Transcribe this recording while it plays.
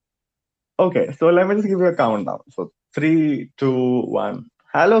Okay, so let me just give you a countdown. So three, two, one.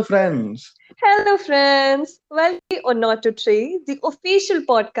 Hello, friends. Hello, friends. Welcome or Not to Tree, the official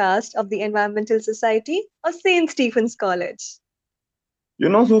podcast of the Environmental Society of St. Stephen's College. You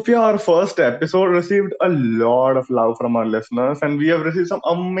know, Sophia, our first episode received a lot of love from our listeners, and we have received some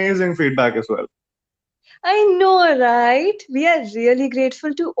amazing feedback as well. I know, right? We are really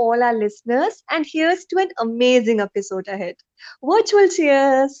grateful to all our listeners, and here's to an amazing episode ahead. Virtual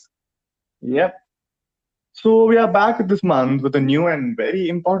cheers! Yep. So we are back this month with a new and very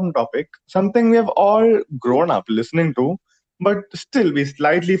important topic, something we have all grown up listening to, but still we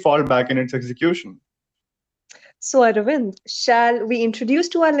slightly fall back in its execution. So, Arvind, shall we introduce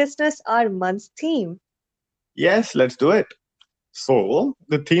to our listeners our month's theme? Yes, let's do it. So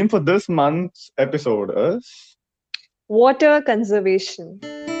the theme for this month's episode is Water conservation.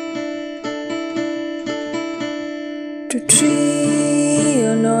 To tree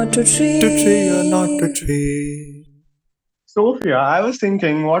or not to to tree or not to tree. tree. Sophia, I was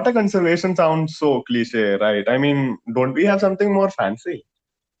thinking water conservation sounds so cliche, right? I mean, don't we have something more fancy?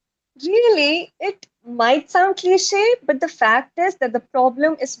 Really, it might sound cliche, but the fact is that the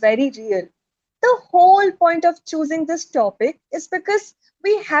problem is very real. The whole point of choosing this topic is because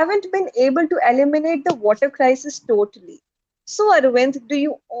we haven't been able to eliminate the water crisis totally. So, Arvind, do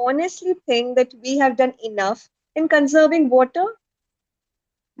you honestly think that we have done enough in conserving water?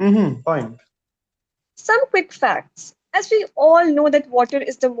 Fine. Some quick facts. As we all know that water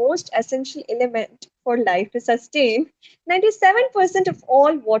is the most essential element for life to sustain, 97% of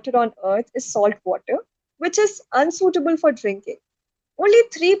all water on earth is salt water, which is unsuitable for drinking. Only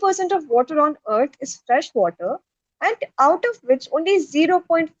 3% of water on earth is fresh water, and out of which only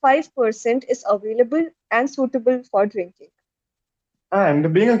 0.5% is available and suitable for drinking.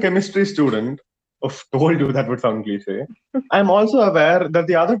 And being a chemistry student, of told you that would sound cliche. I'm also aware that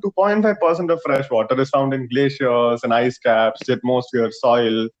the other 2.5% of fresh water is found in glaciers and ice caps, the atmosphere,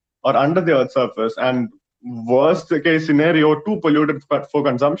 soil, or under the Earth's surface, and worst case scenario, too polluted for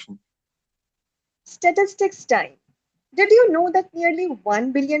consumption. Statistics time. Did you know that nearly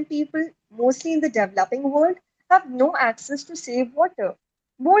 1 billion people, mostly in the developing world, have no access to safe water?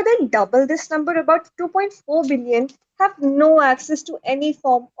 More than double this number, about 2.4 billion, have no access to any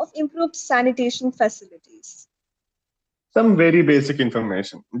form of improved sanitation facilities. Some very basic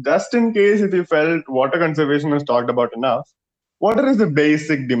information. Just in case if you felt water conservation is talked about enough, water is the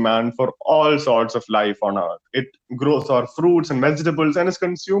basic demand for all sorts of life on Earth. It grows our fruits and vegetables and is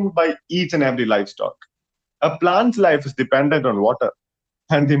consumed by each and every livestock. A plant's life is dependent on water,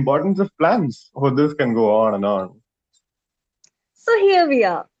 and the importance of plants. Oh, this can go on and on. So here we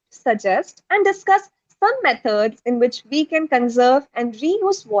are, suggest and discuss some methods in which we can conserve and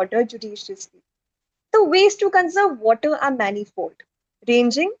reuse water judiciously. The ways to conserve water are manifold,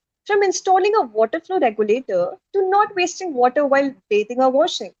 ranging from installing a water flow regulator to not wasting water while bathing or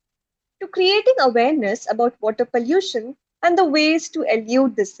washing, to creating awareness about water pollution and the ways to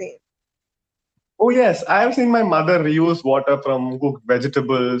elude the same. Oh, yes, I have seen my mother reuse water from cooked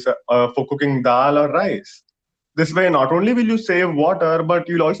vegetables for cooking dal or rice. This way, not only will you save water, but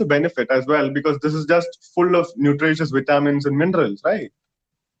you'll also benefit as well because this is just full of nutritious vitamins and minerals, right?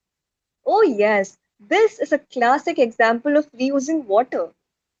 Oh, yes, this is a classic example of reusing water.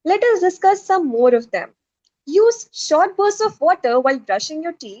 Let us discuss some more of them. Use short bursts of water while brushing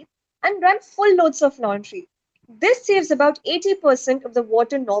your teeth and run full loads of laundry. This saves about 80% of the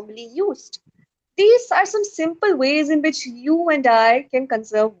water normally used. These are some simple ways in which you and I can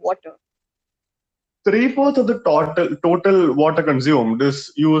conserve water. Three-fourths of the total water consumed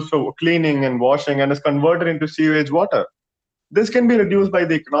is used for cleaning and washing and is converted into sewage water. This can be reduced by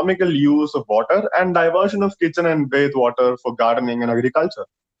the economical use of water and diversion of kitchen and bath water for gardening and agriculture.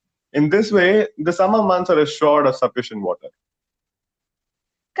 In this way, the summer months are assured of sufficient water.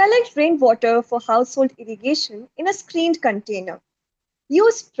 Collect rainwater for household irrigation in a screened container.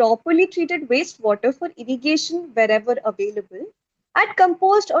 Use properly treated wastewater for irrigation wherever available. Add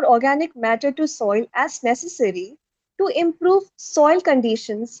compost or organic matter to soil as necessary to improve soil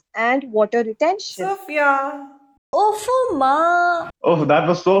conditions and water retention. Sophia. Oh, ma. Oh, that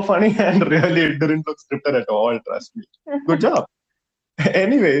was so funny and really it didn't look scripted at all, trust me. Good job.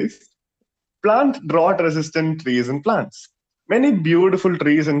 Anyways, plant drought resistant trees and plants. Many beautiful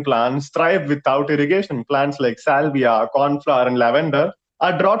trees and plants thrive without irrigation. Plants like salvia, cornflower, and lavender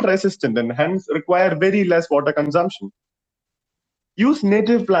are drought resistant and hence require very less water consumption. Use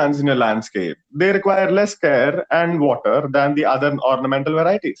native plants in your landscape. They require less care and water than the other ornamental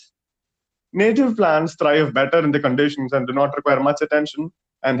varieties. Native plants thrive better in the conditions and do not require much attention,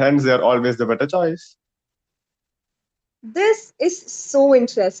 and hence they are always the better choice. This is so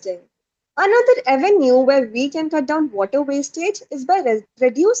interesting. Another avenue where we can cut down water wastage is by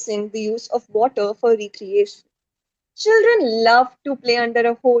reducing the use of water for recreation. Children love to play under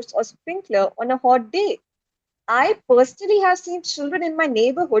a hose or sprinkler on a hot day. I personally have seen children in my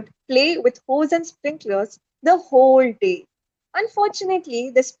neighborhood play with hose and sprinklers the whole day. Unfortunately,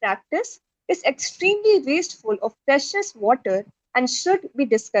 this practice is extremely wasteful of precious water and should be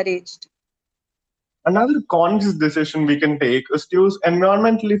discouraged. Another conscious decision we can take is to use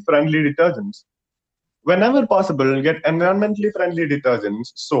environmentally friendly detergents. Whenever possible, get environmentally friendly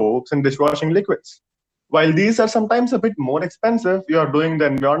detergents, soaps, and dishwashing liquids. While these are sometimes a bit more expensive, you are doing the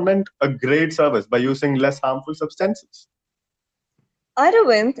environment a great service by using less harmful substances.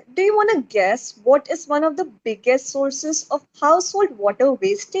 Aravind, do you want to guess what is one of the biggest sources of household water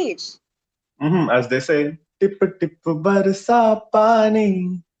wastage? As they say, tip tip barsa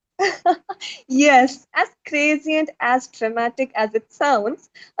pani. Yes, as crazy and as dramatic as it sounds,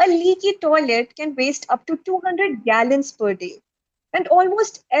 a leaky toilet can waste up to 200 gallons per day. And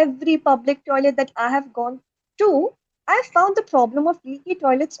almost every public toilet that I have gone to, I found the problem of leaky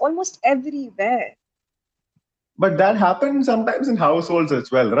toilets almost everywhere. But that happens sometimes in households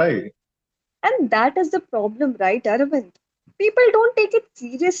as well, right? And that is the problem, right, Aravind? People don't take it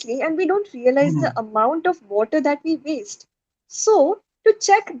seriously and we don't realize the Mhm. amount of water that we waste. So, to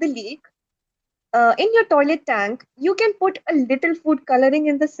check the leak, in your toilet tank, you can put a little food coloring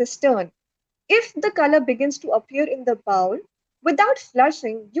in the cistern. If the color begins to appear in the bowl, without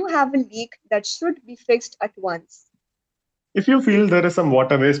flushing, you have a leak that should be fixed at once. If you feel there is some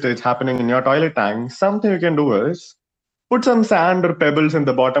water wastage happening in your toilet tank, something you can do is put some sand or pebbles in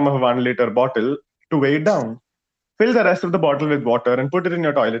the bottom of a 1 liter bottle to weigh it down. Fill the rest of the bottle with water and put it in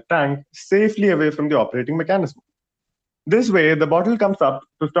your toilet tank safely away from the operating mechanism. This way, the bottle comes up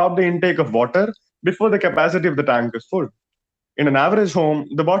to stop the intake of water before the capacity of the tank is full. In an average home,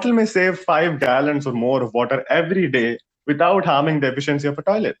 the bottle may save 5 gallons or more of water every day without harming the efficiency of a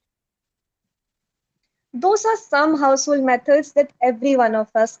toilet. Those are some household methods that every one of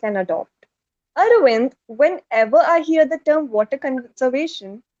us can adopt. Arvind, whenever I hear the term water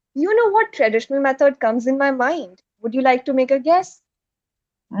conservation, you know what traditional method comes in my mind? Would you like to make a guess?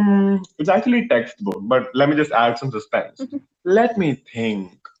 It's actually textbook, but let me just add some suspense. Let me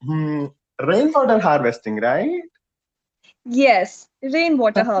think. Rainwater harvesting, right? Yes,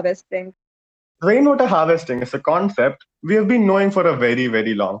 rainwater harvesting. Rainwater harvesting is a concept we have been knowing for a very,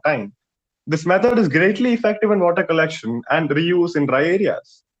 very long time. This method is greatly effective in water collection and reuse in dry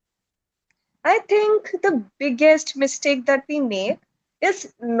areas. I think the biggest mistake that we make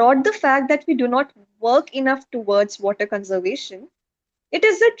is not the fact that we do not work enough towards water conservation. It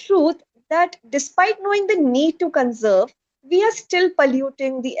is the truth that despite knowing the need to conserve, we are still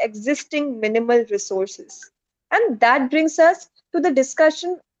polluting the existing minimal resources. And that brings us to the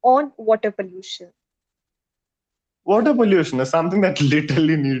discussion on water pollution. Water pollution is something that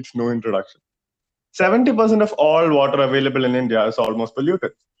literally needs no introduction. 70% of all water available in India is almost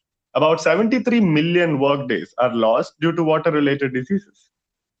polluted. About 73 million workdays are lost due to water related diseases.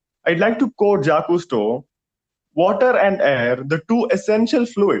 I'd like to quote Jacques Cousteau: water and air, the two essential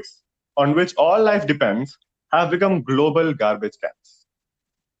fluids on which all life depends, have become global garbage cans.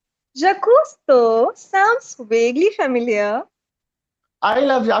 Jacques sounds vaguely familiar. I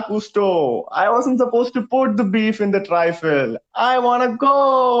love Jacques Cousteau. I wasn't supposed to put the beef in the trifle. I wanna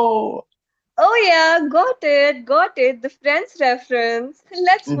go. Oh, yeah, got it. The Friends reference.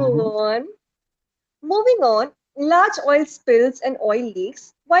 Let's move Mhm. on. Moving on, large oil spills and oil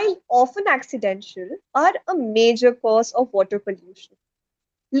leaks, while often accidental, are a major cause of water pollution.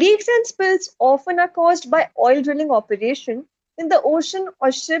 Leaks and spills often are caused by oil drilling operation in the ocean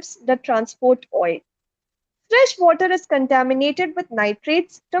or ships that transport oil. Fresh water is contaminated with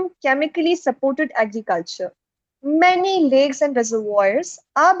nitrates from chemically supported agriculture. Many lakes and reservoirs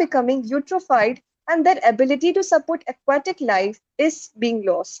are becoming eutrophied and their ability to support aquatic life is being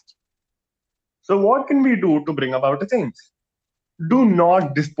lost. So, what can we do to bring about a change? Do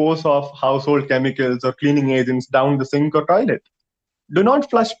not dispose of household chemicals or cleaning agents down the sink or toilet. Do not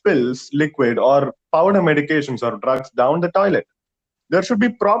flush pills, liquid, or powder medications or drugs down the toilet. There should be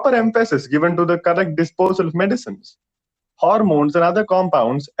proper emphasis given to the correct disposal of medicines. Hormones and other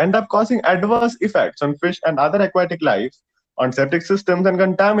compounds end up causing adverse effects on fish and other aquatic life, on septic systems, and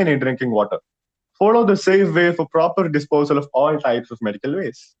contaminate drinking water. Follow the safe way for proper disposal of all types of medical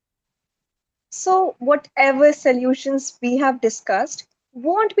waste. So, whatever solutions we have discussed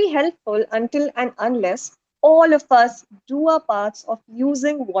won't be helpful until and unless all of us do our parts of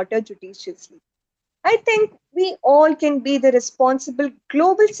using water judiciously. I think we all can be the responsible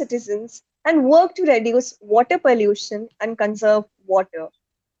global citizens and work to reduce water pollution and conserve water.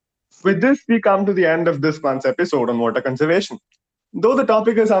 With this, we come to the end of this month's episode on water conservation. Though the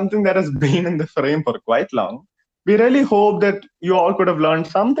topic is something that has been in the frame for quite long, we really hope that you all could have learned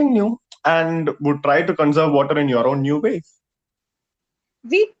something new and would try to conserve water in your own new ways.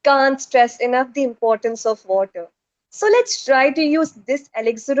 We can't stress enough the importance of water. So let's try to use this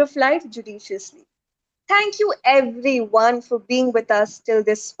elixir of life judiciously. Thank you everyone for being with us till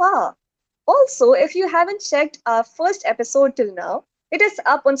this far. Also, if you haven't checked our first episode till now, it is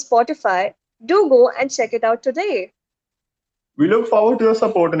up on Spotify. Do go and check it out today. We look forward to your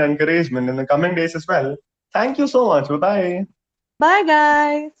support and encouragement in the coming days as well. Thank you so much. Bye bye. Bye,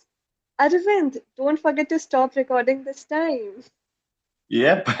 guys. Arvind, don't forget to stop recording this time.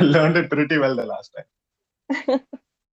 Yep, I learned it pretty well the last time.